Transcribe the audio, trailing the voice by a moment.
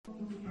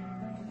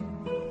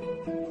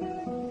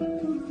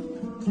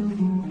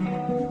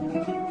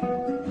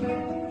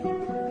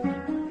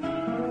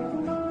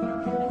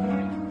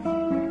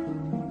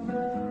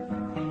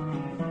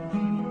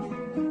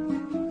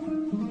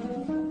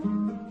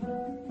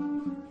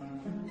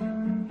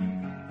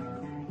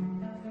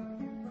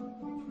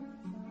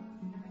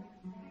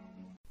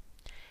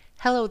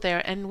Hello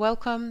there, and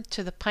welcome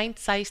to the Pint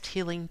Sized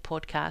Healing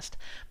Podcast.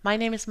 My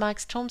name is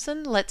Max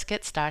Thompson. Let's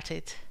get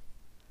started.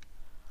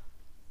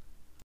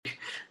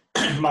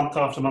 Month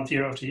after month,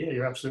 year after year,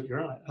 you're absolutely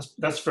right.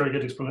 That's a very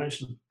good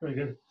explanation. Very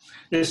good.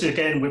 This is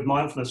again with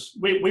mindfulness.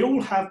 We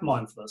all have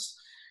mindfulness.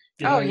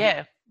 Oh,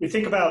 yeah. We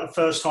think about the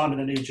first time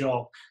in a new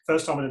job,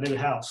 first time in a new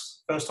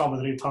house, first time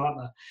with a new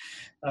partner.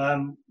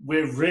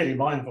 We're really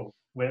mindful.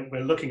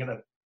 We're looking at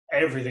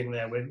everything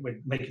there.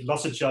 We're making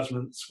lots of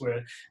judgments.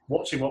 We're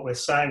watching what we're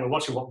saying. We're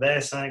watching what they're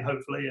saying,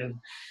 hopefully.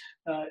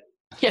 And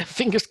Yeah,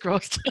 fingers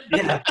crossed.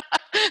 yeah.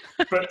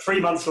 But 3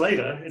 months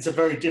later, it's a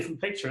very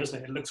different picture, isn't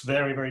it? It looks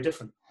very, very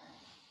different.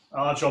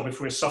 Our job, if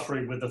we're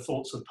suffering with the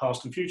thoughts of the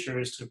past and future,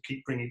 is to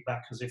keep bringing it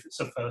back as if it's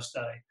the first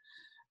day,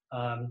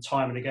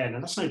 time and again.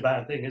 And that's no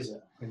bad thing, is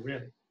it? I mean,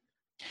 really.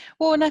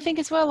 Well, and I think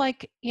as well,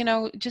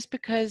 just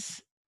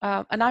because,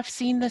 and I've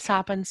seen this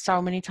happen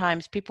so many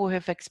times, people who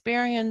have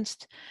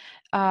experienced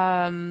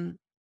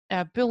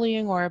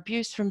bullying or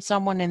abuse from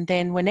someone, and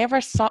then when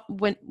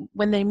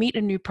they meet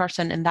a new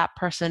person and that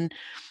person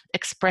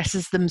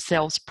expresses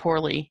themselves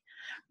poorly,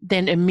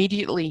 then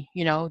immediately,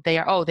 they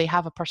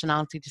have a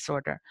personality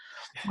disorder.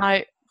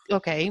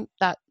 Okay,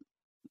 that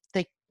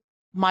they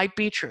might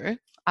be true.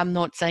 I'm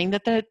not saying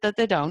that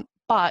they don't,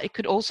 but it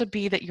could also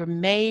be that you're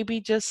maybe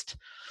just,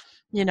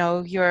 I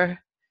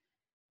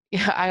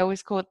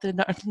always call it the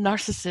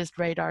narcissist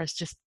radar is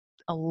just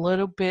a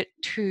little bit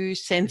too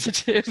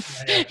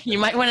sensitive. Yeah. You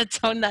might want to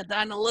tone that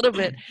down a little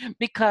bit,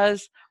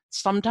 because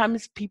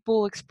sometimes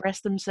people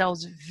express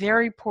themselves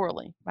very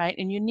poorly, right?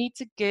 And you need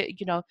to get,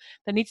 there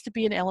needs to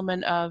be an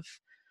element of,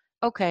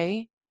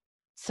 okay,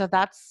 so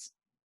that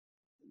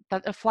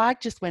a flag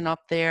just went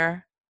up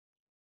there.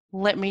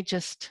 Let me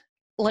just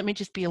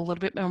be a little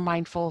bit more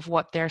mindful of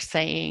what they're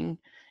saying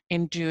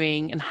and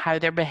doing and how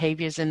their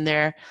behaviors and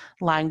their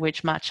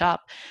language match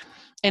up.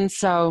 And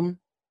so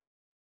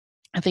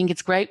I think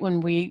it's great when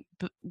we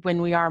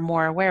are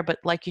more aware, but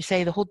like you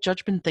say, the whole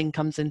judgment thing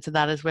comes into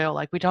that as well.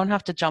 Like, we don't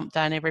have to jump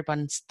down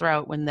everyone's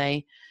throat when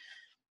they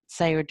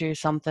say or do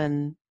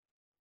something.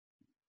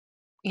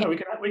 No,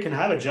 we can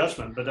have a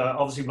judgment, but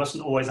obviously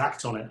mustn't always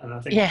act on it. And I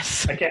think,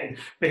 yes, again,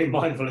 being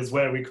mindful is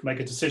where we can make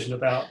a decision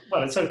about,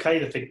 well, it's okay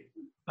to think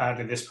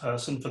badly of this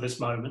person for this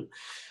moment,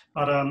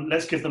 but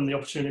let's give them the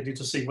opportunity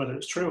to see whether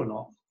it's true or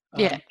not.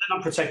 yeah. Then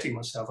I'm protecting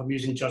myself. I'm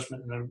using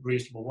judgment in a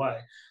reasonable way.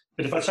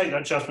 But if I take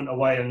that judgment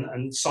away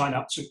and sign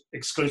up to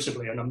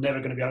exclusively, and I'm never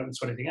going to be open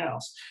to anything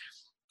else,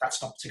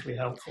 that's not particularly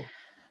helpful.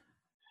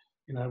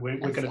 We're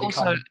going to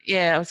become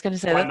I was going to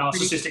say quite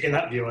narcissistic in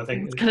that view, I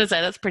think. I was going to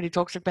say that's pretty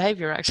toxic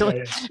behavior,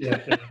 actually.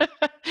 Yeah.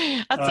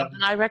 That's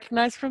something I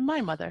recognize from my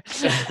mother.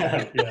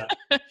 Yeah.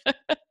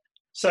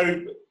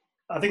 So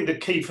I think the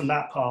key from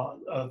that part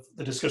of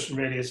the discussion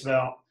really is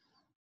about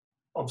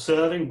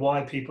observing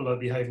why people are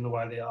behaving the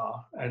way they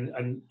are,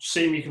 and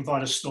seeing if you can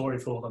find a story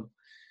for them,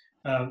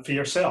 for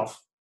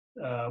yourself,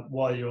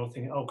 while you're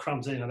thinking, oh,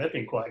 crumbs, they've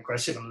been quite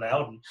aggressive and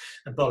loud and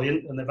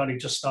ebullient, and they've only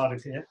just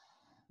started here.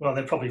 Well,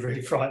 they're probably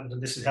really frightened,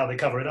 and this is how they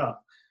cover it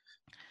up.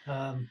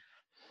 And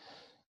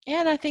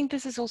I think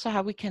this is also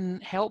how we can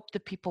help the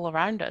people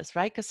around us,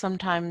 right? Because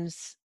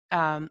sometimes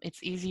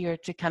it's easier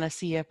to kind of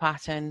see a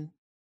pattern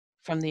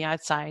from the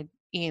outside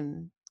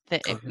in,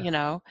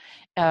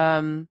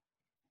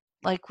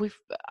 like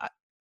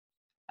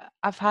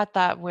I've had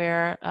that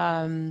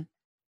where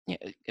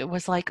it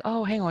was like,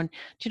 oh, hang on, do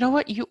you know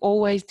what? You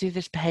always do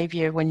this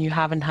behavior when you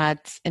haven't had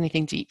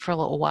anything to eat for a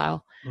little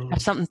while.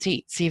 Have something to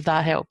eat, see if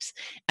that helps.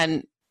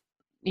 And,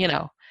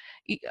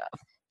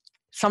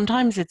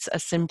 sometimes it's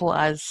as simple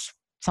as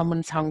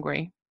someone's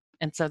hungry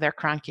and so they're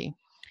cranky.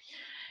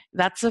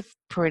 That's a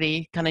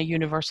pretty kind of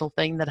universal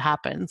thing that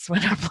happens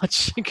when our blood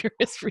sugar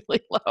is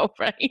really low,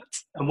 right?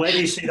 And where do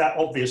you see that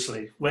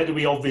obviously? Where do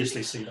we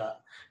obviously see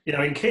that?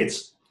 In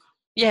kids.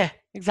 Yeah,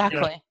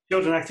 exactly.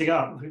 Children acting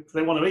up,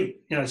 they want to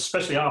eat,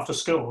 especially after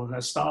school, and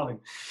they're starving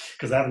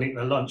because they haven't eaten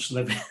their lunch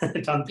and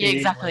they've done PE. Yeah,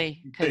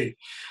 exactly.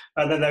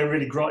 And then they're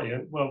really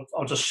grotty. Well,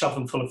 I'll just shove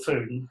them full of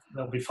food and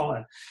they'll be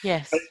fine.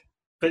 Yes.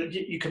 But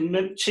you can,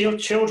 observing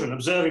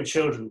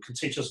children can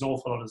teach us an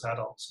awful lot as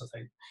adults, I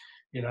think.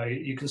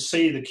 You can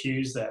see the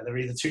cues there. They're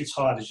either too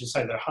tired, as you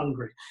say, they're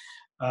hungry,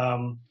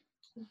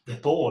 they're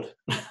bored,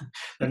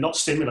 they're not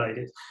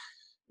stimulated.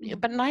 Yeah,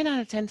 but 9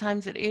 out of 10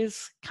 times it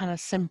is kind of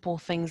simple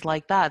things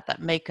like that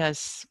make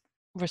us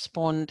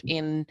respond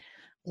in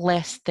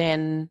less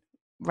than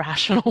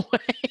rational way.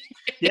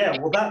 Yeah,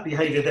 well, that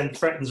behaviour then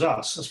threatens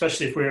us,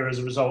 especially if we're as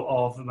a result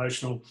of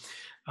emotional,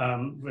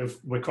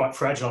 we're quite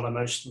fragile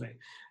emotionally,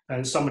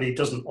 and somebody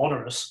doesn't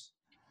honour us.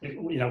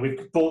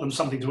 We've bought them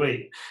something to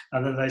eat,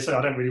 and then they say,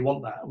 I don't really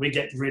want that. We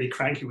get really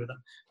cranky with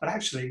them. But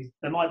actually,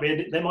 there might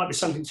be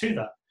something to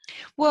that.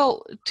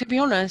 Well, to be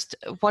honest,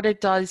 what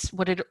it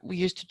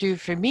used to do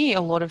for me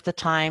a lot of the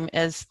time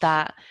is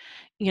that,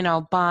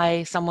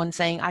 by someone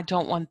saying, I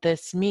don't want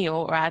this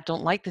meal or I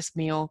don't like this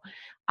meal,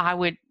 I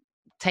would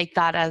take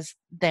that as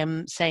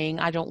them saying,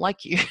 I don't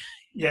like you.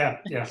 Yeah.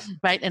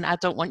 Right. And I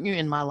don't want you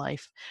in my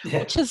life, yeah.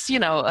 which is,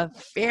 a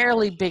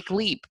fairly big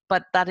leap,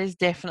 but that is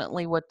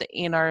definitely what the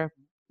inner,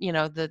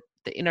 the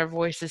inner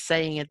voice is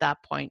saying at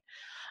that point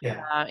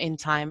in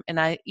time.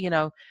 And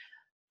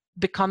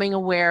becoming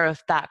aware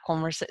of that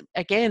conversation,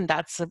 again,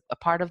 that's a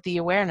part of the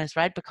awareness,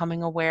 right?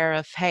 Becoming aware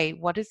of, hey,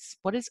 what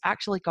is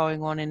actually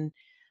going on,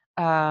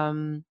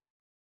 and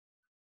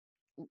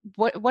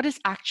what is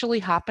actually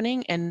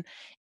happening,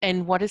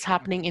 and what is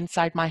happening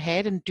inside my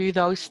head, and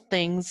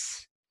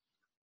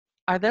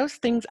are those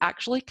things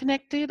actually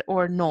connected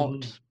or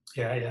not?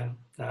 Yeah.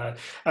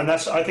 And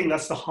I think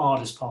that's the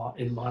hardest part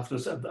in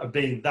mindfulness, of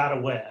being that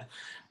aware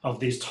of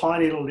these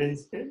tiny little,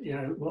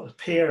 what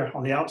appear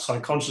on the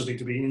outside consciously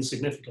to be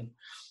insignificant,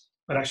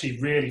 but actually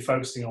really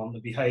focusing on the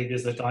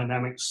behaviors, the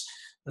dynamics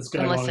that's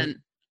going And on.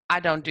 Listen, I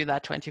don't do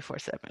that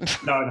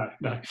 24/7. No.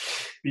 And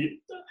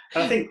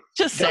I think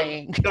Just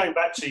saying. Going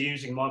back to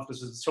using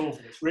mindfulness as a tool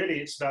for this, really,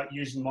 it's about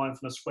using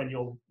mindfulness when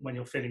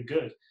you're feeling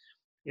good.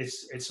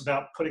 It's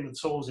about putting the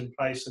tools in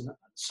place, and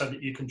so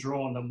that you can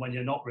draw on them when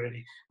you've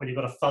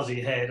got a fuzzy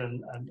head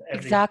and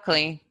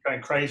Exactly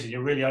going crazy,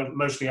 you're really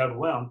emotionally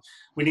overwhelmed.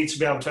 We need to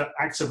be able to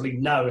actively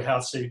know how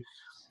to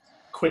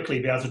quickly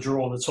be able to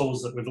draw on the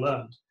tools that we've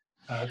learned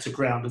to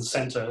ground and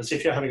center, as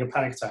if you're having a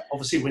panic attack.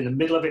 Obviously, when in the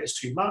middle of it, it's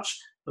too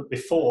much, but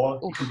before,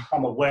 you can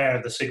become aware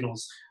of the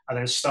signals and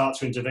then start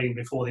to intervene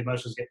before the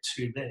emotions get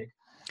too big.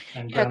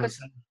 And because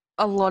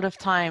a lot of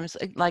times,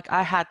 like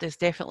I had this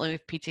definitely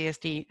with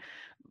PTSD,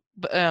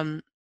 but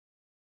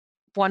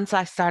once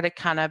I started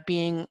kind of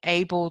being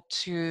able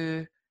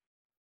to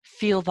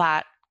feel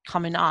that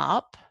coming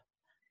up,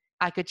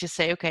 I could just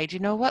say, okay, do you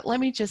know what?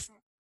 Let me just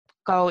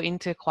go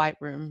into a quiet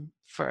room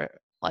for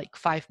like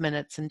 5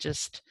 minutes and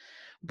just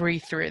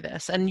breathe through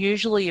this. And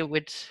usually it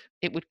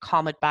would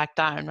calm it back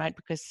down, right?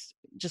 Because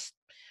just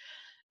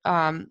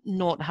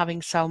not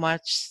having so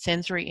much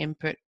sensory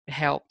input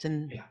helped,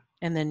 and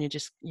then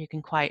you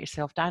can quiet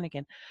yourself down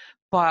again.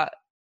 But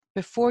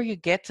before you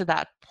get to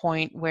that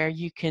point where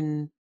you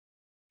can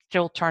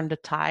still turn the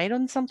tide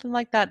on something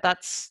like that,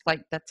 that's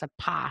a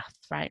path,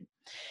 right?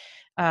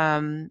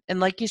 And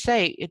like you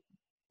say,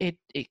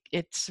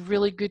 it's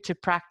really good to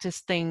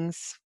practice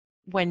things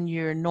when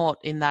you're not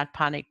in that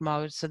panic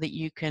mode, so that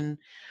you can,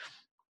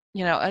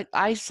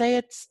 I say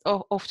it's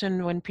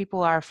often when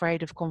people are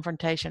afraid of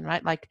confrontation,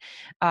 right? Like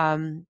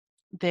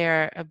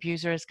their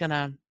abuser is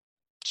gonna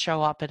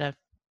show up at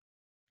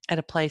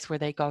a place where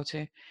they go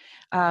to,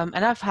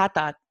 and I've had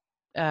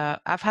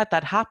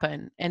that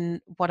happen.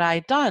 And what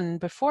I'd done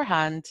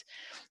beforehand,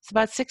 it's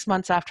about 6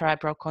 months after I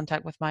broke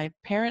contact with my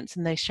parents,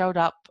 and they showed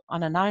up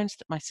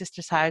unannounced at my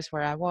sister's house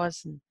where I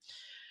was,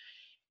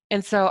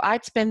 and so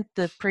I'd spent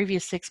the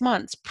previous 6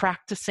 months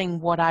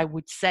practicing what I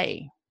would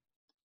say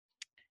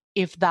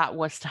if that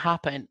was to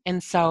happen.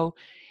 And so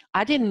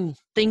I didn't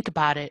think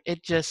about it.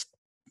 It just,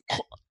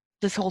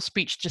 this whole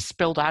speech just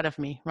spilled out of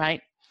me,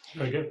 right?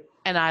 Very good.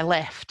 And I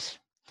left.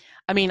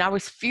 I mean, I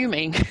was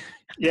fuming.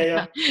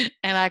 Yeah.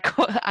 And I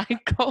called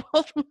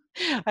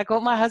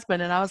my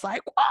husband, and I was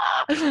like,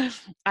 "Wah!"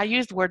 I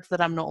used words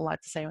that I'm not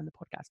allowed to say on the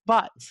podcast,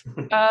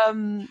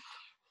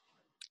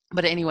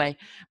 but anyway,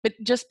 but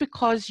just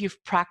because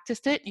you've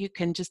practiced it, you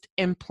can just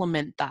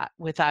implement that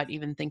without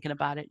even thinking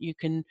about it. You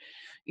can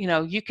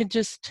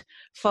just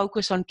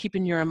focus on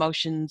keeping your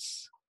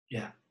emotions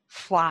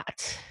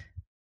flat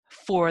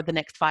for the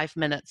next 5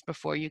 minutes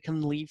before you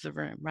can leave the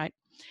room, right?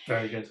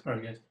 Very good.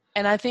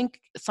 And I think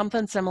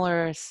something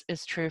similar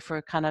is true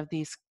for kind of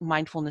these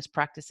mindfulness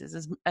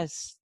practices.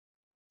 As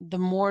the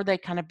more they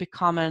kind of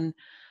become an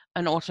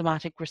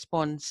automatic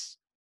response,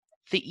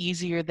 the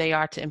easier they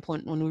are to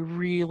implement when we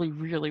really,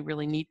 really,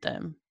 really need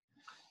them.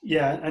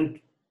 Yeah, and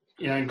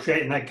and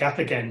creating that gap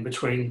again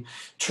between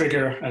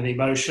trigger and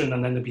emotion,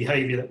 and then the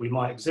behavior that we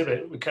might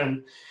exhibit, we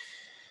can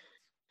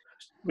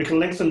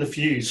lengthen the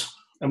fuse,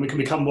 and we can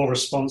become more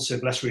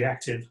responsive, less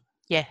reactive.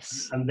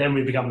 Yes. And then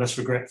we become less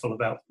regretful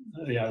about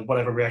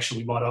whatever reaction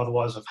we might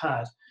otherwise have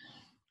had.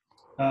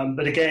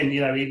 But again,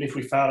 even if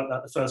we fail at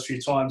that the first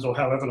few times, or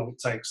however long it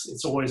takes,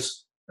 it's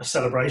always a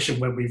celebration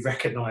when we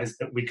recognize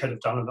that we could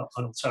have done an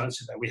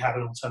alternative, that we had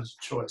an alternative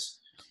choice.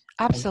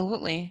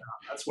 Absolutely. And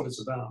that's what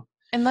it's about.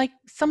 And like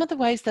some of the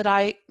ways that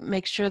I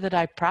make sure that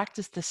I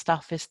practice this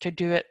stuff is to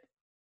do it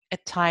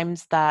at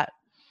times that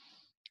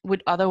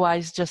would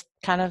otherwise just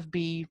kind of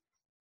be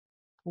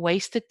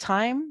wasted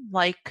time,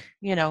 like,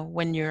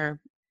 when you're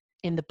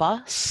in the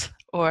bus,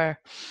 or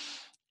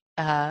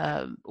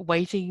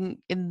waiting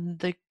in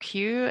the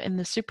queue in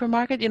the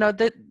supermarket.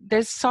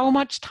 There's so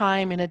much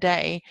time in a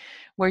day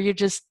where you're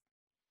just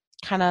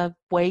kind of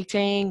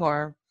waiting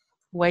or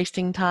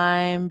wasting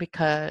time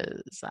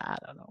because, I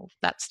don't know,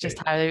 that's just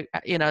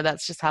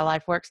how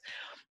life works.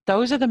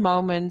 Those are the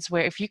moments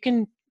where, if you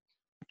can,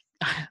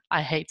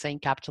 I hate saying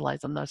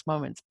capitalize on those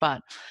moments,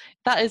 but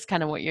that is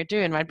kind of what you're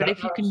doing, right? But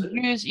if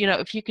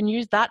you can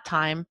use that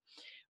time,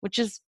 which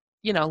is,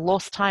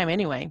 lost time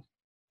anyway,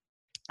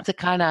 to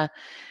kind of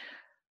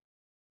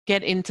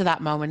get into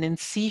that moment and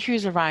see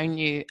who's around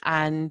you,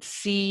 and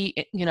see,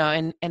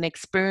 and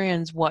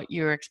experience what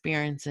you're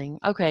experiencing.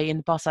 Okay, in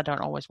the bus, I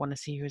don't always want to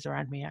see who's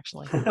around me,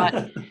 actually,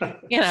 but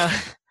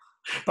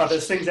But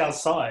there's things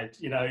outside,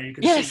 you know, you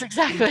can Yes, see.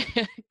 exactly.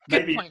 Good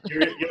Maybe point.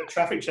 you're in a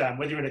traffic jam,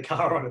 whether you're in a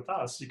car or on a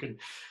bus, you can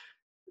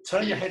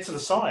turn your head to the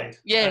side. And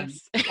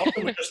Yes.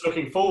 often we're just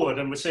looking forward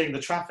and we're seeing the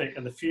traffic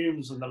and the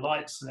fumes and the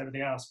lights and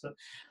everything else. But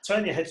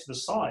turn your head to the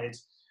side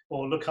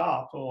or look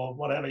up or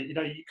whatever. You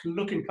know, you can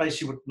look in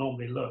places you would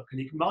normally look, and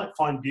you might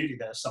find beauty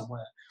there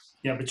somewhere.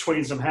 You know,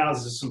 between some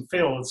houses, some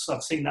fields.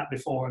 I've seen that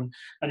before, and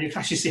you can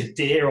actually see a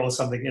deer or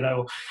something, you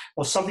know,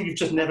 or something you've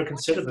just never What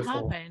considered just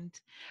before. happened?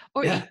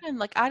 Or Yeah, even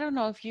like, I don't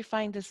know if you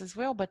find this as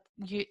well, but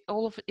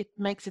all of it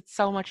makes it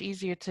so much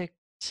easier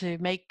to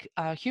make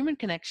human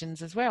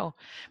connections as well,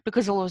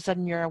 because all of a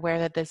sudden you're aware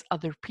that there's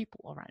other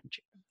people around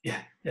you,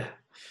 yeah, yeah,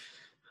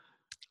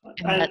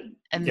 and that and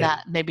and yeah.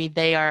 that maybe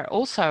they are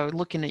also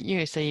looking at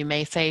you, so you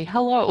may say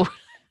hello.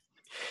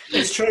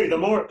 It's true. The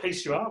more at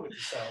peace you are with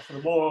yourself, and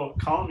the more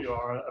calm you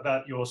are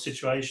about your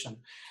situation,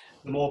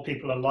 the more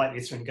people are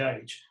likely to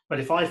engage. But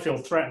if I feel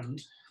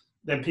threatened,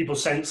 then people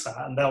sense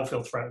that, and they'll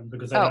feel threatened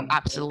because they Oh, don't know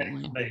what's getting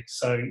absolutely. from me.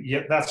 So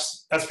yeah,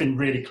 that's been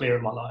really clear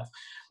in my life.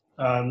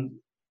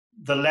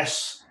 The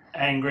less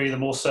angry, the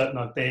more certain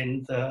I've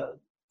been, the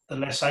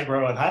less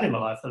aggro I've had in my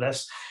life, the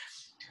less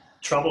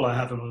trouble I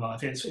have in my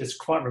life. It's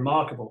quite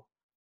remarkable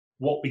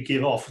what we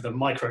give off, the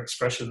micro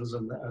expressions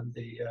and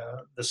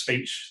the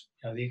speech,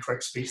 you know, the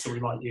incorrect speech that we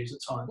might use at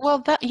times.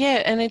 Well,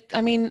 yeah, and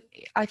I mean,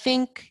 I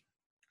think,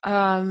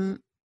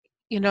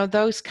 you know,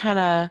 those kind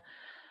of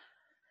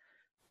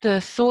the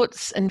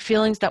thoughts and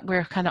feelings that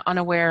we're kind of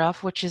unaware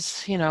of, which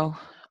is, you know,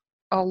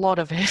 a lot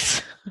of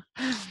it.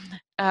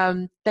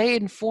 They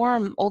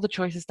inform all the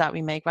choices that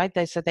we make, right?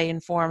 They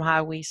inform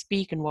how we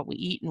speak and what we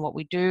eat and what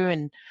we do,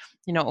 and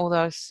you know, all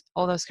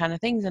those kind of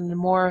things. And the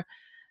more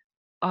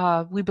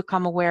we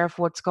become aware of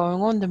what's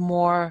going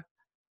on,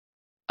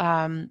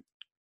 um,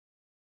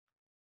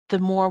 the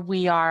more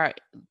we are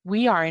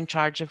in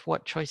charge of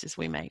what choices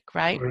we make,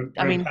 right?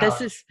 I We're mean,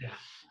 empowered. Yeah.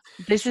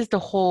 this is the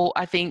whole.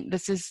 I think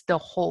this is the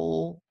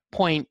whole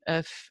point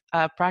of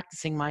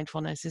practicing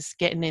mindfulness, is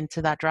getting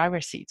into that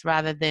driver's seat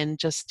rather than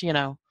just, you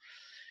know,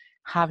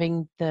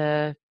 having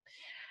the,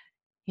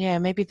 yeah,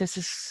 maybe this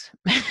is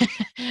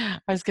I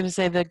was going to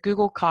say the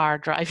Google car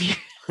drive you.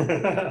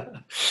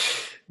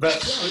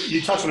 But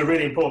you touched on a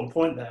really important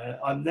point there.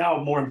 I'm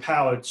now more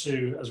empowered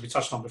to, as we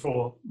touched on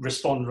before,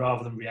 respond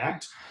rather than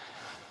react.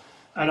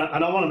 And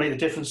I want to make the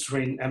difference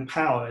between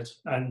empowered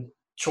and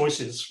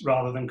choices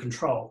rather than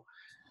control.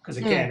 Because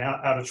again,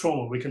 out of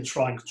trauma, we can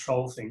try and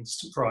control things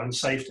for our own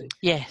safety.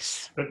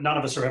 Yes. But none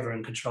of us are ever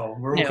in control.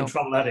 We're all No.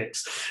 control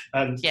addicts.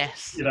 And,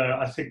 Yes. you know,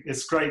 I think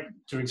it's great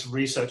doing some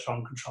research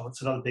on control.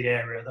 It's another big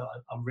area that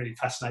I'm really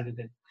fascinated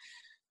in.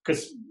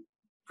 Because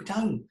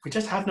we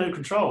just have no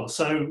control.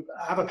 So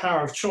have a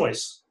power of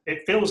choice.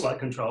 It feels like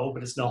control,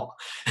 but it's not.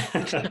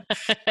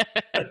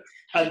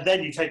 And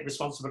then you take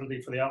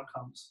responsibility for the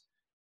outcomes.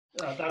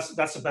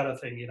 That's a better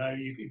thing. You know,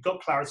 you've got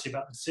clarity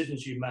about the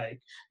decisions you make.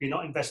 You're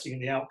not investing in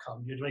the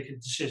outcome. You're making a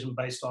decision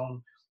based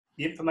on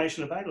the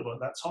information available at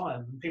that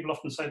time. And people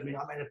often say to me,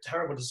 I made a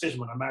terrible decision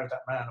when I married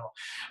that man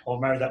or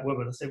married that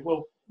woman. I say,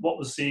 well, what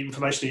was the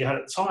information that you had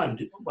at the time?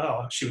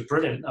 Well, she was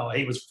brilliant. Oh,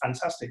 he was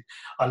fantastic.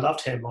 I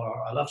loved him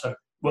or I loved her.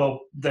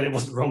 Well, then it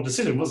wasn't the wrong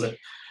decision, was it?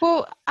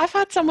 Well, I've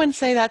had someone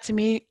say that to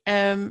me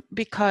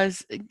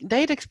because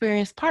they'd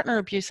experienced partner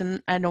abuse,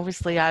 and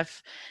obviously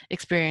I've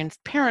experienced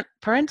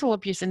parental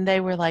abuse, and they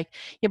were like,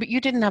 yeah, but you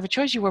didn't have a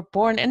choice. You were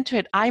born into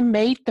it. I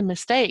made the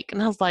mistake.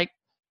 And I was like,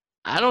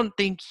 I don't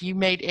think you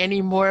made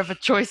any more of a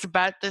choice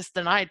about this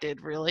than I did,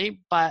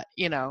 really. But,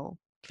 you know,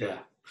 Yeah.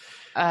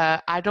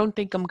 I don't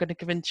think I'm going to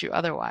convince you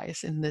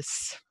otherwise in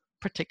this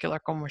particular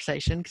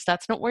conversation, because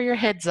that's not where your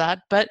head's at.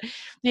 But,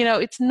 you know,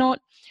 it's not,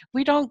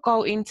 we don't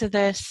go into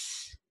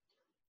this.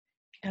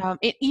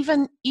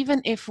 Even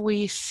if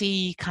we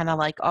see kind of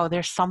like, oh,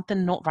 there's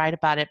something not right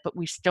about it, but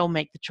we still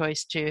make the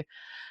choice to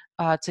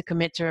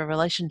commit to a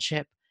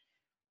relationship.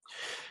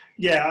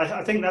 Yeah,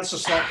 I think that's a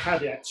slight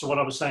caveat to what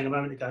I was saying a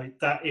moment ago,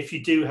 that if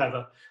you do have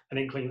an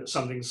inkling that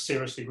something's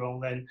seriously wrong,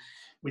 then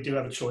we do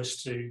have a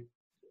choice to,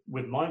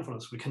 with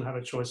mindfulness, we can have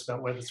a choice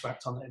about whether to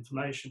act on that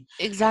information.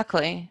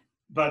 Exactly.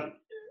 But,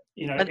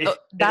 you know, But if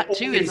that all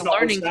too is things a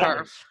learning notwithstanding,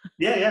 curve.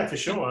 yeah, for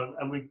sure.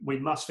 And we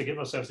must forgive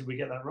ourselves if we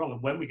get that wrong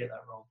and when we get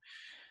that wrong.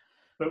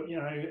 But, you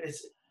know,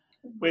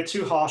 we're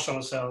too harsh on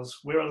ourselves.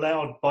 We're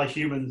allowed by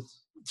humans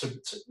to,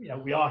 you know,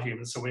 we are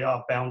humans, so we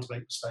are bound to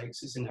make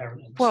mistakes. It's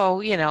inherent in us.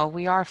 Well, you know,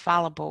 we are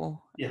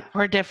fallible. Yeah.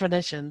 Per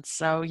definition.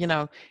 So, you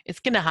know, it's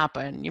going to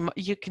happen.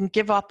 You can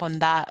give up on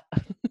that.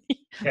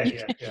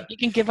 Yeah. You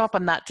can give up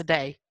on that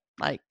today.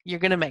 Like, you're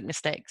going to make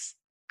mistakes.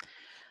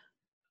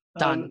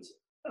 Done.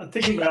 I'm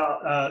thinking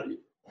about,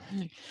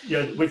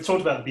 we've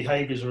talked about the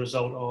behavior as a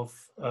result of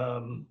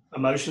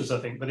emotions, I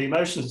think, but the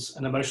emotions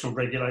and emotional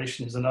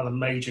regulation is another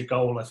major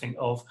goal, I think,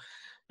 of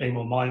being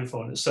more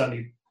mindful. And it's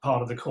certainly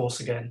part of the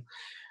course again,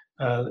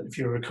 if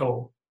you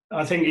recall.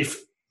 I think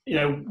if we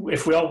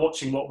are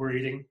watching what we're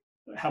eating,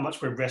 how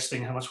much we're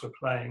resting, how much we're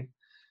playing,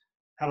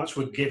 how much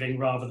we're giving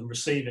rather than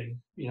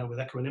receiving, you know, with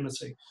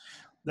equanimity,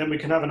 then we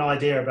can have an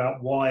idea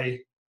about why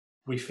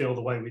we feel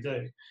the way we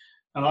do.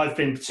 And I've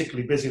been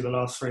particularly busy the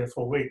last 3 or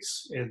 4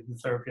 weeks in the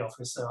therapy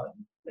office.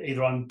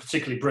 Either I'm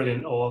particularly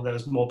brilliant, or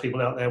there's more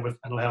people out there with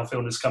mental health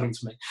illness coming to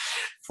me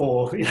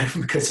for,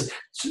 because of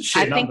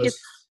sheer numbers.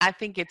 I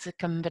think it's a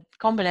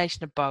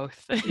combination of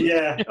both.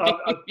 Yeah,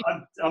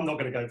 I'm not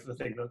going to go for the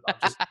thing that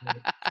I've just.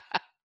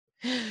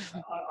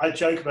 I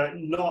joke about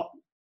not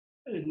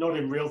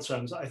in real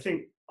terms. I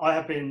think I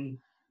have been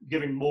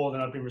giving more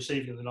than I've been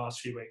receiving in the last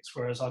few weeks,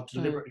 whereas I've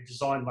deliberately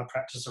designed my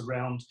practice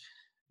around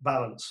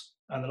balance.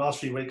 And the last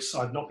few weeks,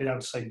 I've not been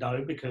able to say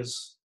no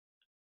because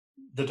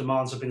the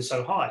demands have been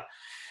so high.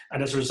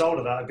 And as a result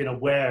of that, I've been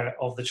aware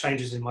of the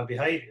changes in my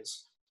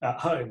behaviors at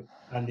home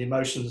and the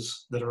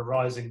emotions that are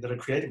arising that are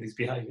creating these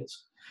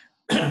behaviors.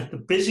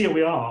 The busier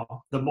we are,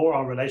 the more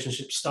our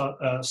relationships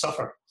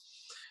suffer.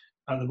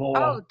 And the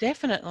more,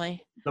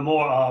 definitely, the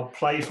more our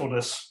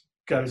playfulness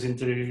goes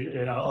into,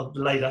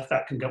 later,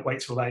 that can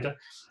wait till later.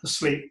 The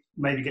sleep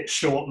maybe gets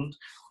shortened.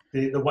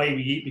 The way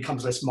we eat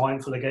becomes less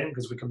mindful again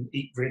because we can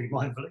eat really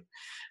mindfully.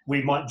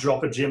 We might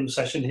drop a gym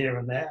session here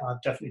and there.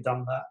 I've definitely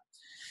done that.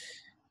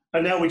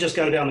 And now we just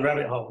go down the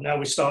rabbit hole. Now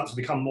we start to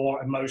become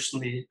more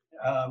emotionally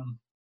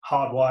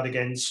hardwired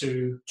again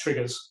to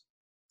triggers.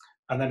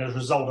 And then as a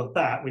result of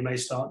that, we may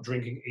start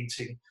drinking,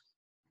 eating,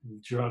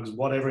 drugs,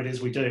 whatever it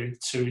is we do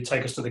to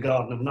take us to the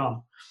Garden of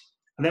None.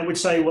 And then we'd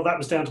say, well, that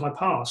was down to my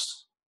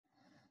past.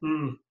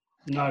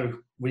 No,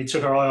 we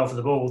took our eye off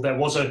the ball. There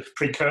was a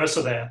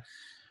precursor there.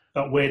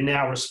 But we're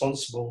now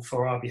responsible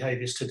for our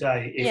behaviours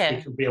today if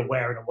we can be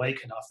aware and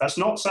awake enough. That's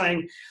not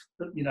saying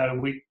that,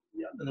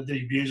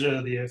 the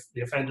abuser,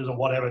 the offenders or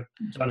whatever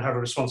don't have a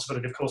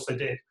responsibility. Of course they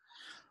did.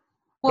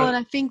 Well, and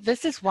I think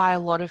this is why a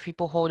lot of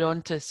people hold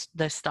on to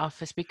this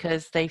stuff, is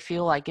because they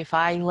feel like if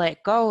I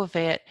let go of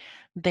it,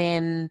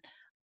 then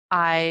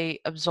I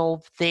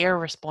absolve their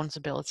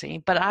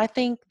responsibility. But I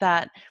think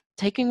that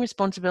taking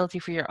responsibility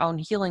for your own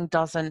healing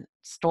doesn't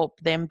stop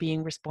them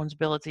being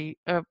responsible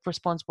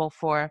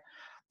for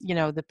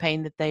the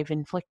pain that they've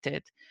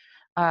inflicted.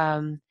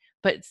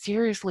 But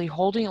seriously,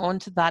 holding on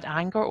to that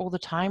anger all the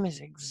time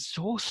is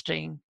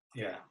exhausting.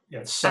 Yeah,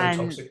 it's so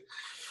toxic.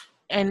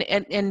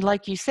 And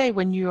like you say,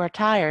 when you are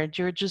tired,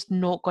 you're just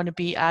not going to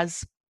be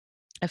as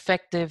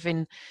effective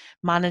in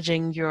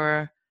managing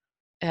your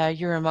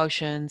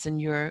emotions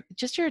and your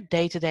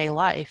day-to-day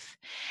life.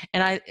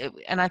 And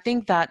I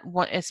think that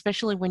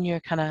especially when you're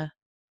kind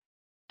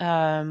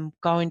of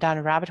going down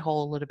a rabbit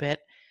hole a little bit,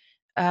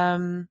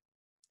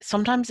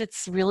 sometimes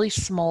it's really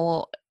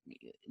small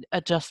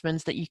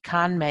adjustments that you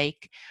can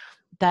make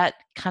that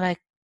kind of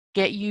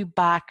get you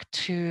back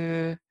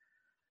to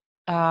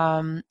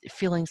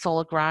feeling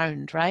solid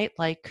ground, right?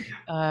 Like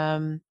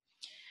the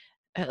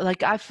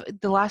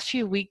last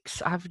few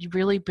weeks I've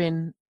really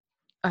been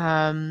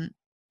all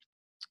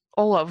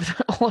over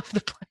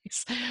the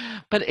place,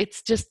 but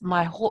it's just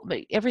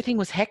everything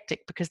was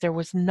hectic because there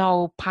was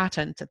no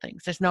pattern to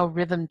things. There's no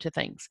rhythm to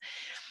things.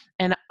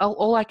 And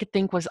all I could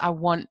think was, I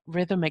want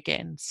rhythm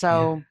again.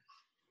 So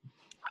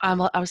I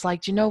was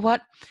like, do you know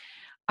what?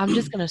 I'm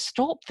just going to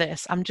stop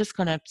this. I'm just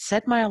going to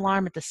set my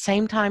alarm at the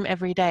same time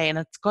every day. And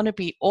it's going to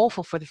be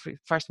awful for the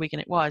first week.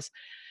 And it was,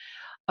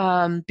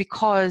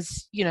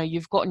 because,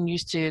 you've gotten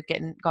used to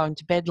going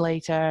to bed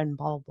later and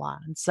blah, blah, blah.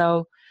 And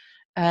so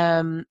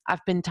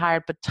I've been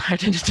tired, but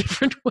tired in a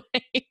different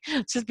way.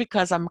 It's just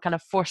because I'm kind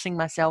of forcing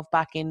myself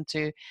back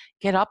into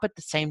get up at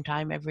the same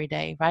time every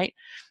day. Right.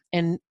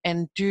 And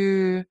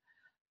do,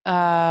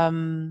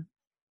 and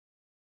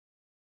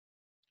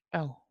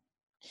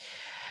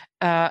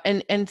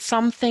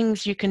some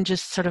things you can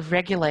just sort of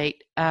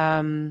regulate,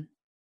 and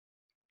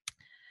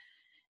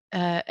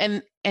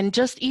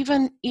just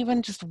even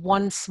just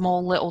one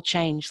small little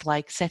change,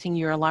 like setting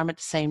your alarm at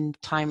the same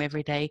time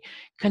every day,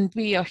 can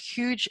be a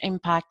huge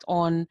impact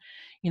on,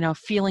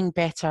 feeling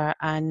better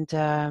and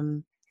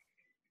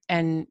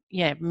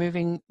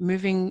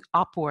moving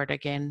upward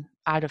again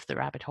out of the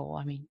rabbit hole.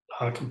 I mean,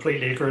 I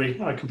completely agree.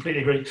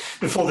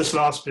 Before this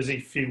last busy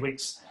few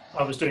weeks,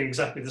 I was doing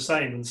exactly the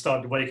same and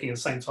started waking at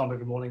the same time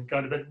every morning,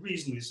 going to bed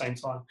reasonably the same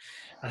time.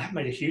 And that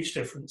made a huge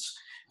difference.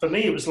 For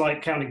me, it was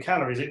like counting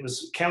calories. It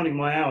was counting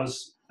my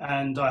hours.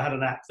 And I had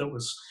an app that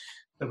was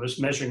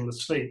measuring the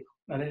sleep.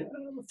 And at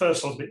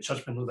first I was a bit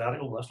judgmental about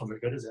it. Oh, that's not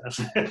very good, is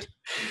it?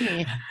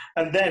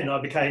 And then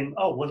I became,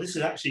 this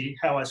is actually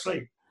how I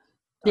sleep.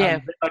 Yeah.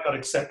 And I got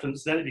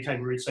acceptance. Then it became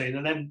a routine.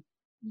 And then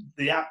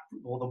the app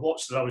or the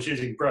watch that I was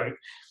using broke.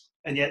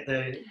 And yet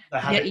the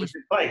habit was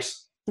in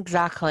place.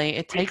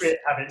 Exactly. We create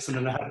habits, and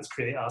then the habits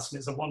create us, and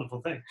it's a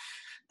wonderful thing.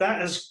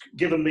 That has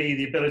given me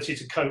the ability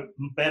to cope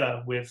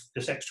better with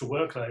this extra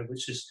workload,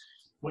 which is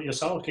what you're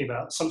talking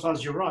about.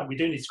 Sometimes you're right, we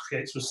do need to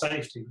create some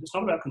safety, but it's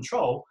not about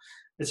control.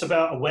 It's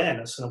about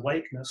awareness and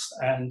awakeness,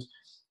 and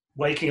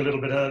waking a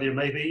little bit earlier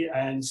maybe,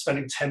 and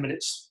spending 10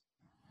 minutes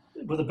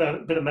with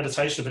a bit of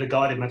meditation, a bit of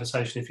guided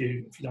meditation if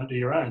you don't do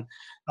your own.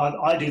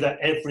 I do that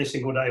every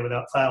single day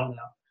without fail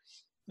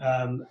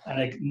now. And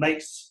it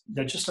makes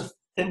just a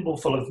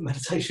thimbleful of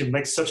meditation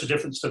makes such a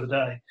difference to the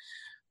day.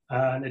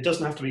 And it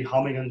doesn't have to be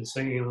humming and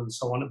singing and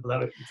so on and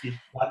below it. If you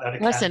like that, it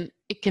can. Listen,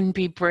 it can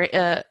be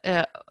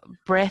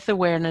breath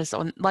awareness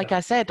on, like I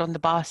said, on the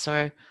bus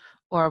or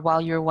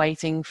while you're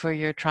waiting for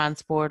your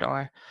transport,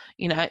 or,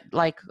 you know,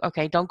 like,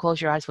 okay, don't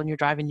close your eyes when you're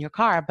driving your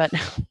car, but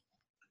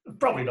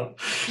Probably not.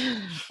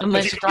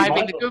 unless you're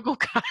driving the Google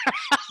car.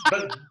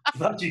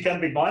 but you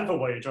can be mindful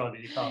while you're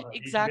driving your car.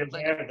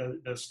 Exactly. You can be aware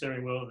of the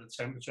steering wheel, the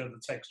temperature,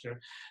 the texture,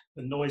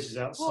 the noises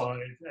outside.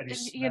 Well,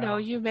 you know,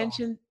 you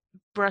mentioned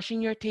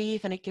brushing your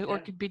teeth, and or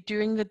it could be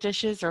doing the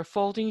dishes or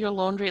folding your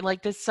laundry.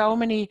 Like, there's so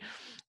many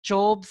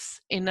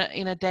jobs in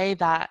a day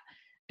that,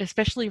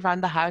 especially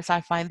around the house, I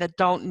find that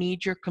don't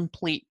need your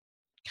complete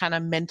kind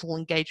of mental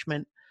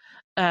engagement.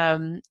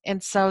 And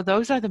so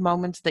those are the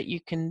moments that you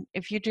can,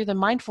 if you do them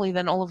mindfully,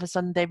 then all of a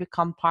sudden they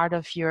become part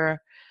of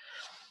your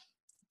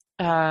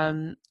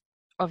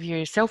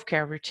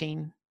self-care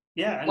routine.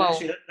 Yeah, and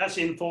actually that's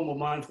informal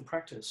mindful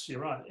practice.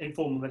 You're right,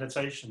 informal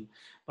meditation,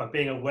 by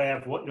being aware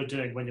of what you're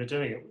doing when you're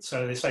doing it.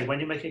 So they say when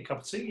you're making a cup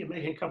of tea, you're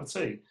making a cup of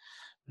tea.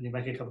 When you're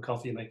making a cup of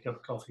coffee, you make a cup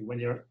of coffee. When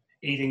you're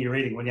eating, you're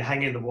eating. When you're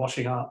hanging the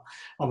washing up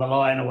on the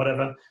line or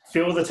whatever,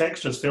 feel the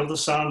textures, feel the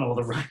sun or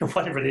the rain or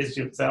whatever it is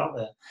that's out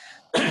there.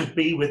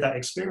 Be with that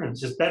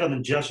experience. It's better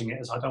than judging it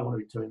as I don't want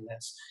to be doing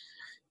this.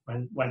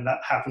 When that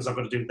happens, I've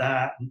got to do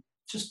that. And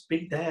just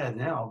be there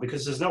now,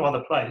 because there's no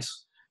other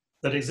place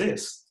that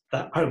exists.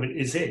 That moment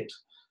is it.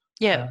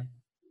 Yeah,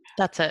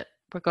 that's it.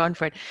 We're going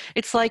for it.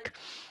 It's like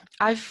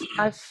I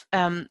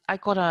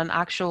got an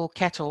actual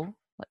kettle,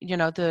 you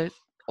know, the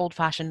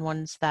old-fashioned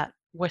ones that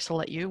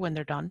whistle at you when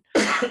they're done.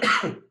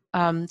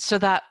 So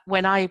that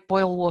when I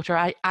boil water,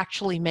 I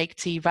actually make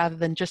tea rather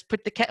than just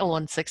put the kettle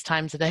on 6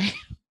 times a day.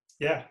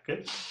 Yeah,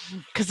 good.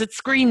 Because it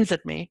screams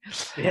at me.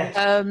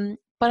 Yeah.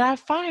 But I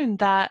found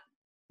that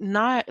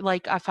now,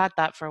 like, I've had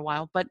that for a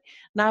while, but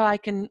now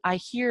I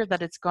hear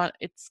that it's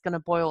gonna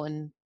boil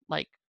in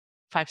like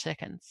 5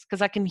 seconds,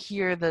 because I can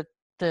hear the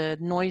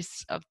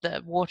noise of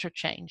the water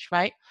change,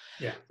 right?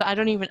 Yeah. But I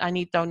don't need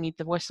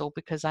the whistle,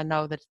 because I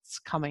know that it's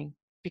coming,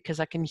 because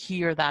I can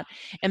hear that.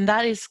 And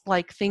that is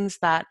like things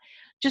that,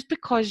 just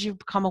because you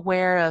become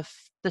aware of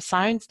the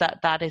sounds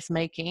that is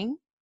making,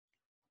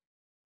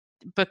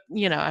 but,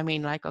 you know, I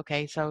mean, like,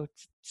 okay, so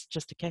it's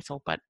just a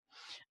kettle, but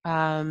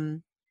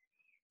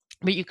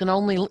you can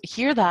only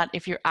hear that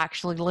if you're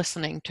actually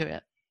listening to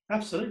it.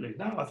 Absolutely.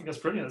 No, I think that's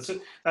brilliant.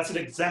 That's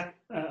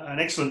an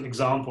excellent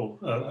example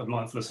of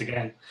mindfulness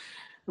again.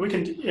 We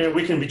can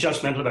be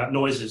judgmental about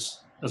noises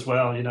as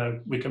well. You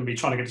know, we can be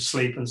trying to get to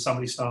sleep and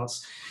somebody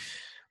starts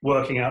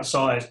working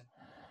outside,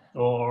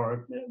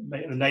 or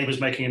the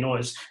neighbour's making a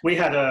noise. We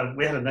had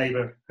a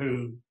neighbour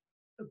who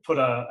put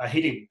a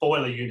heating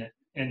boiler unit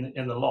in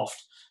the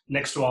loft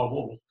next to our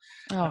wall,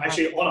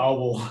 actually on our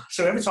wall.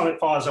 So every time it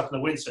fires up in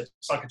the winter,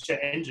 it's like a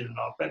jet engine in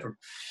our bedroom.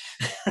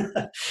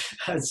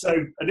 And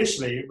so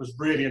initially it was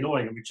really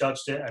annoying, and we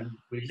judged it and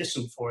we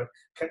listened for it,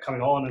 kept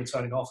coming on and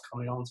turning off,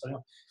 coming on, turning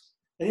off.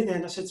 And in the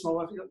end I said to my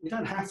wife, we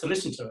don't have to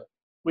listen to it.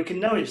 We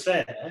can know it's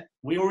there.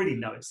 We already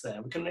know it's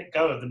there. We can let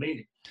go of the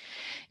meaning.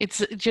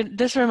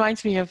 This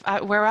reminds me of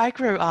where I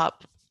grew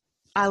up.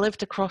 I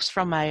lived across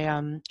from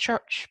a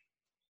church,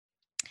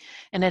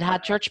 and it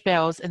had church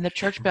bells, and the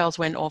church bells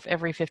went off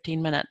every 15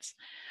 minutes.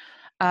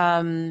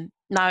 Now,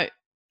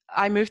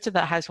 I moved to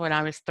that house when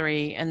I was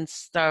 3, and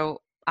so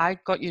I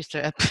got used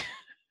to it.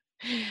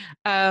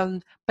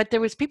 But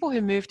there was people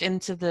who moved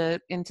into the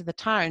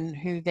town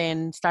who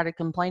then started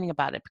complaining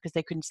about it because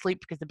they couldn't sleep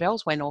because the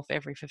bells went off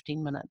every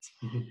 15 minutes.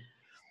 Mm-hmm.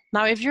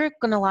 Now, if you're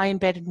going to lie in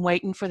bed and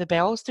waiting for the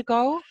bells to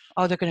go,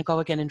 they're going to go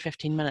again in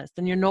 15 minutes,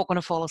 then you're not going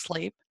to fall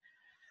asleep.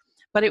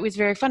 But it was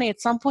very funny. At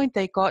some point,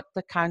 they got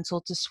the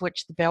council to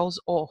switch the bells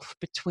off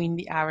between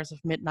the hours of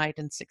midnight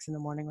and 6 in the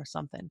morning or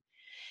something.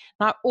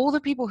 Now, all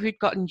the people who'd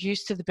gotten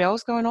used to the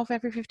bells going off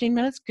every 15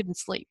 minutes couldn't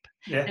sleep.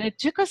 Yeah. And it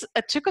took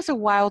us a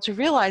while to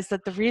realize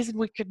that the reason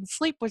we couldn't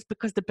sleep was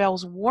because the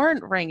bells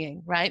weren't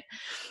ringing, right?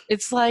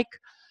 It's like,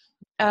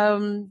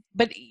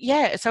 but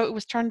yeah, so it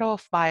was turned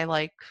off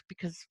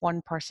because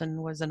one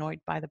person was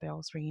annoyed by the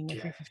bells ringing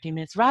every 15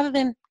 minutes, rather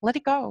than let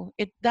it go.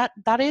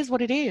 That is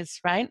what it is,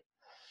 right?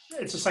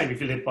 It's the same if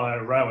you live by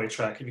a railway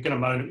track. If you're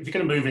going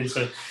to move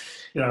into,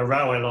 a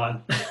railway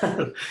line,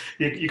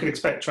 you can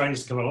expect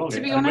trains to come along.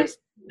 To be honest,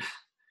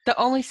 the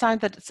only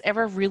sound that's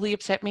ever really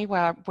upset me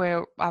where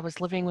I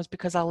was living was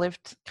because I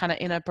lived kind of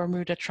in a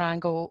Bermuda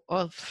Triangle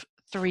of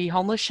 3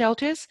 homeless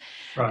shelters.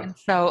 Right. And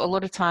so a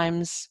lot of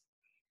times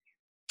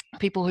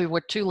people who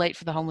were too late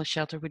for the homeless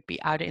shelter would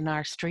be out in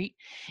our street,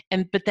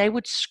 but they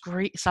would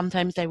scream.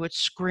 Sometimes they would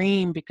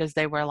scream because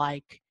they were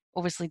like,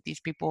 obviously these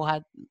people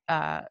had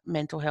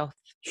mental health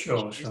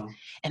issues,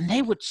 and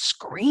they would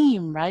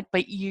scream, right?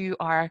 But you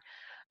are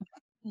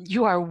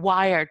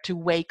wired to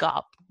wake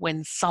up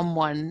when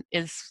someone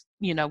is,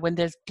 when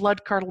there's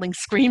blood-curdling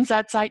screams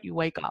outside, you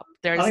wake up.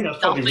 There's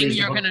nothing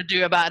you're going to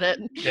do about it.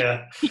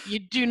 Yeah. You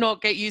do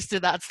not get used to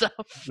that stuff.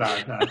 No,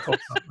 of course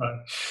not.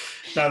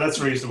 No, that's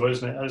reasonable,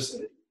 isn't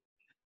it?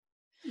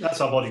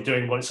 That's our body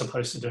doing what it's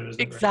supposed to do,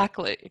 isn't it?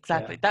 Exactly.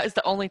 Yeah. That was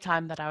the only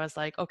time that I was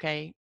like,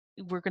 okay,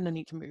 we're going to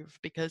need to move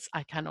because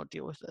I cannot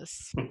deal with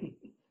this.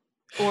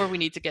 Or we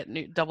need to get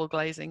new double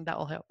glazing. That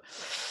will help.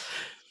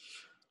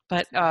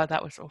 But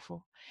that was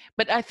awful.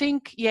 But I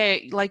think, yeah,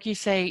 like you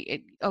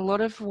say, a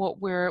lot of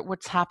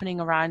what's happening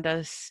around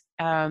us,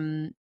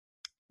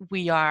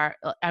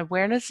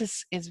 awareness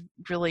is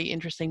really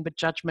interesting, but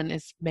judgment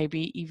is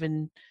maybe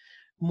even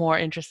more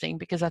interesting,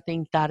 because I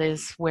think that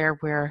is where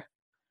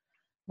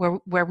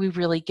we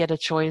really get a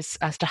choice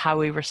as to how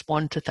we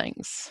respond to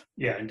things.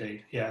 Yeah,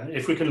 indeed. Yeah,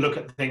 if we can look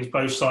at things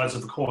both sides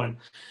of the coin.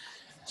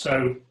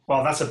 So,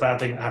 well, that's a bad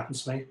thing that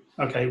happens to me.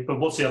 Okay, but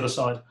what's the other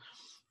side?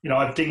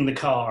 I've dinged the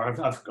car.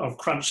 I've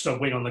crunched a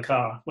wing on the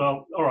car.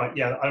 Well, all right,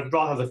 yeah, I'd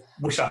rather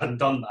wish I hadn't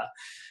done that.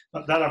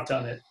 But now I've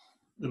done it.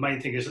 The main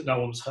thing is that no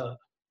one's hurt.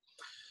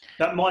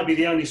 That might be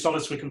the only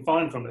solace we can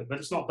find from it, but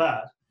it's not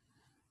bad.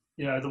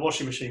 The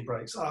washing machine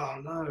breaks.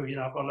 Oh no,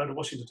 I've got a load of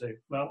washing to do.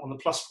 Well, on the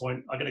plus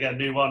point, I'm going to get a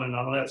new one, and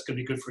I know it's going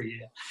to be good for a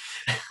year.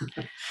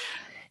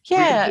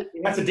 Yeah,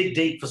 we have to dig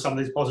deep for some of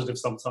these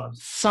positives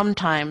sometimes.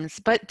 Sometimes,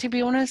 but to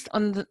be honest,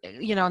 on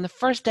the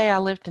first day I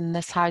lived in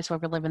this house where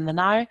we live in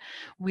now,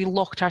 we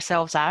locked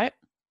ourselves out.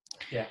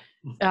 Yeah.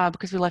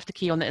 Because we left the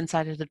key on the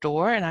inside of the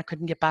door, and I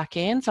couldn't get back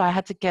in, so I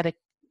had to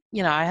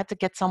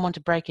get someone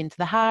to break into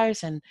the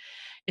house, and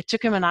it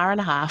took him an hour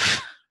and a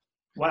half.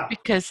 Wow.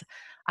 Because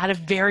I had a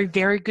very,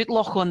 very good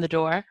lock on the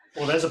door.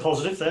 Well, there's a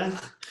positive there.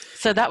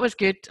 So that was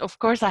good. Of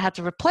course, I had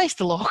to replace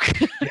the lock.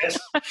 Yes.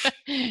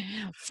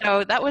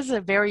 So that was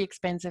a very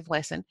expensive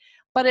lesson.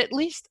 But at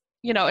least,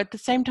 at the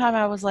same time,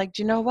 I was like,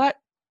 do you know what?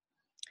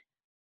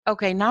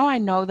 Okay, now I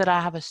know that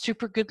I have a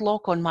super good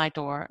lock on my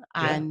door.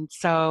 And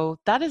so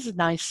that is a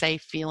nice,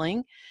 safe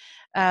feeling.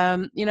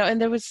 And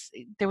there was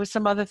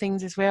some other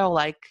things as well,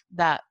 like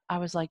that. I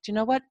was like, do you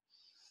know what?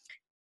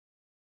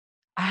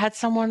 I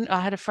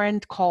had a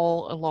friend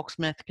call a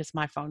locksmith because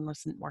my phone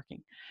wasn't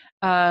working.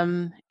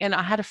 And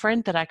I had a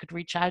friend that I could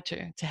reach out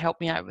to help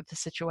me out with the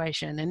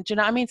situation. And do you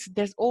know what I mean? So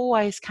there's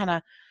always kind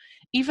of,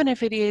 even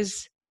if it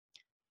is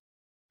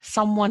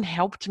someone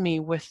helped me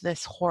with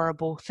this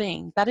horrible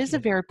thing, that is a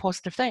very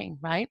positive thing,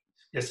 right?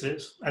 Yes, it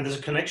is. And there's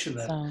a connection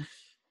there. So.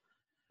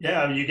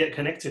 Yeah, you get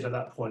connected at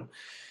that point.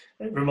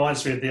 It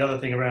reminds me of the other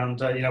thing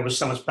around, with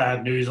so much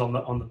bad news on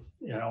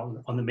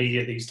the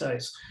media these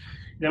days.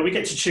 We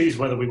get to choose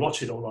whether we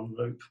watch it all on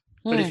loop.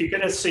 But if you're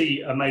going to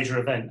see a major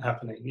event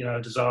happening,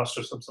 a disaster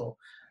of some sort,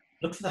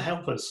 look for the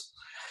helpers.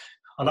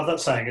 I love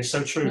that saying. It's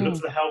so true. Look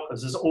for the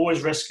helpers. There's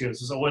always rescuers.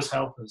 There's always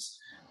helpers.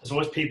 There's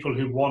always people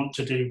who want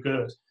to do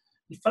good.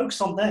 You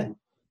focus on them,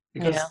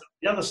 because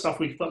the other stuff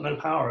we've got no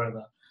power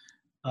over.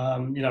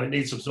 It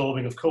needs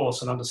absorbing, of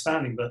course, and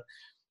understanding, but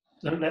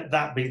don't let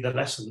that be the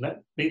lesson.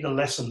 Let be the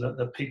lesson that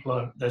the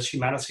people there's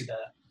humanity there.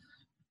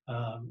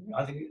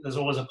 I think there's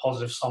always a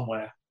positive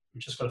somewhere.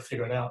 We've just got to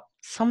figure it out.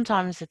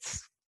 Sometimes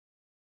it's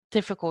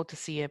difficult to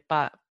see it,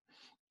 but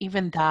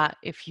even that,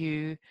 if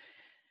you,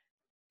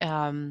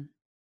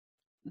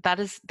 that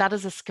is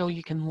a skill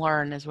you can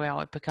learn as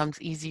well. It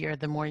becomes easier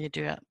the more you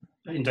do it.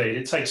 Indeed,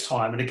 it takes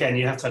time, and again,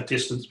 you have to have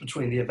distance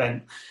between the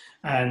event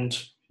and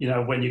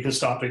when you can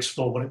start to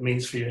explore what it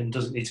means for you, and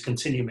doesn't need to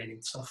continue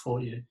meaning stuff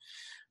for you.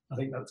 I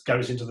think that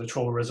goes into the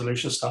trauma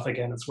resolution stuff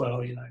again as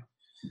well.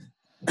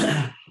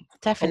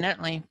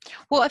 Definitely.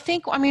 Well,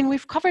 I mean,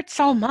 we've covered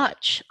so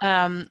much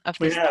of this.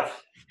 We have.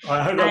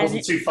 I hope that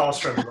wasn't too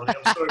fast for everybody.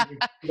 I'm sorry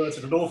we learned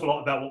an awful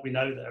lot about what we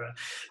know there.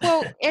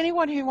 Well,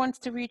 anyone who wants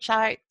to reach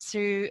out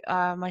to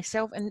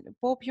myself, and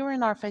Bob, you're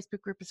in our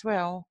Facebook group as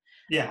well.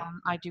 Yeah.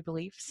 I do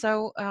believe.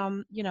 So,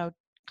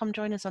 come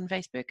join us on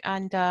Facebook.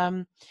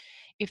 And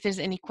if there's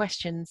any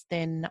questions,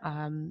 then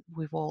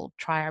we will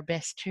try our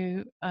best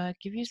to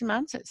give you some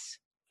answers.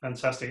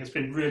 Fantastic. It's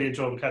been really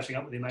enjoyable catching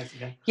up with you, mate,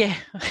 again. Yeah,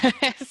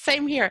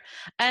 same here.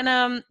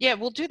 And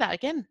we'll do that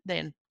again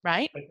then,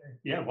 right? Okay.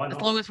 Yeah, why not?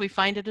 As long as we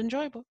find it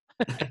enjoyable.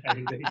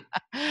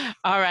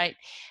 All right.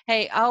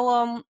 Hey,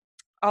 I'll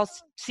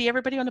see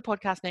everybody on the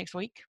podcast next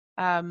week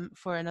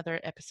for another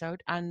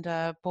episode. And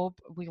Bob,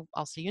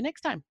 I'll see you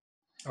next time.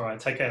 All right.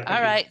 Take care.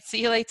 All right.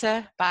 See you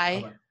later.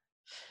 Bye. Bye-bye.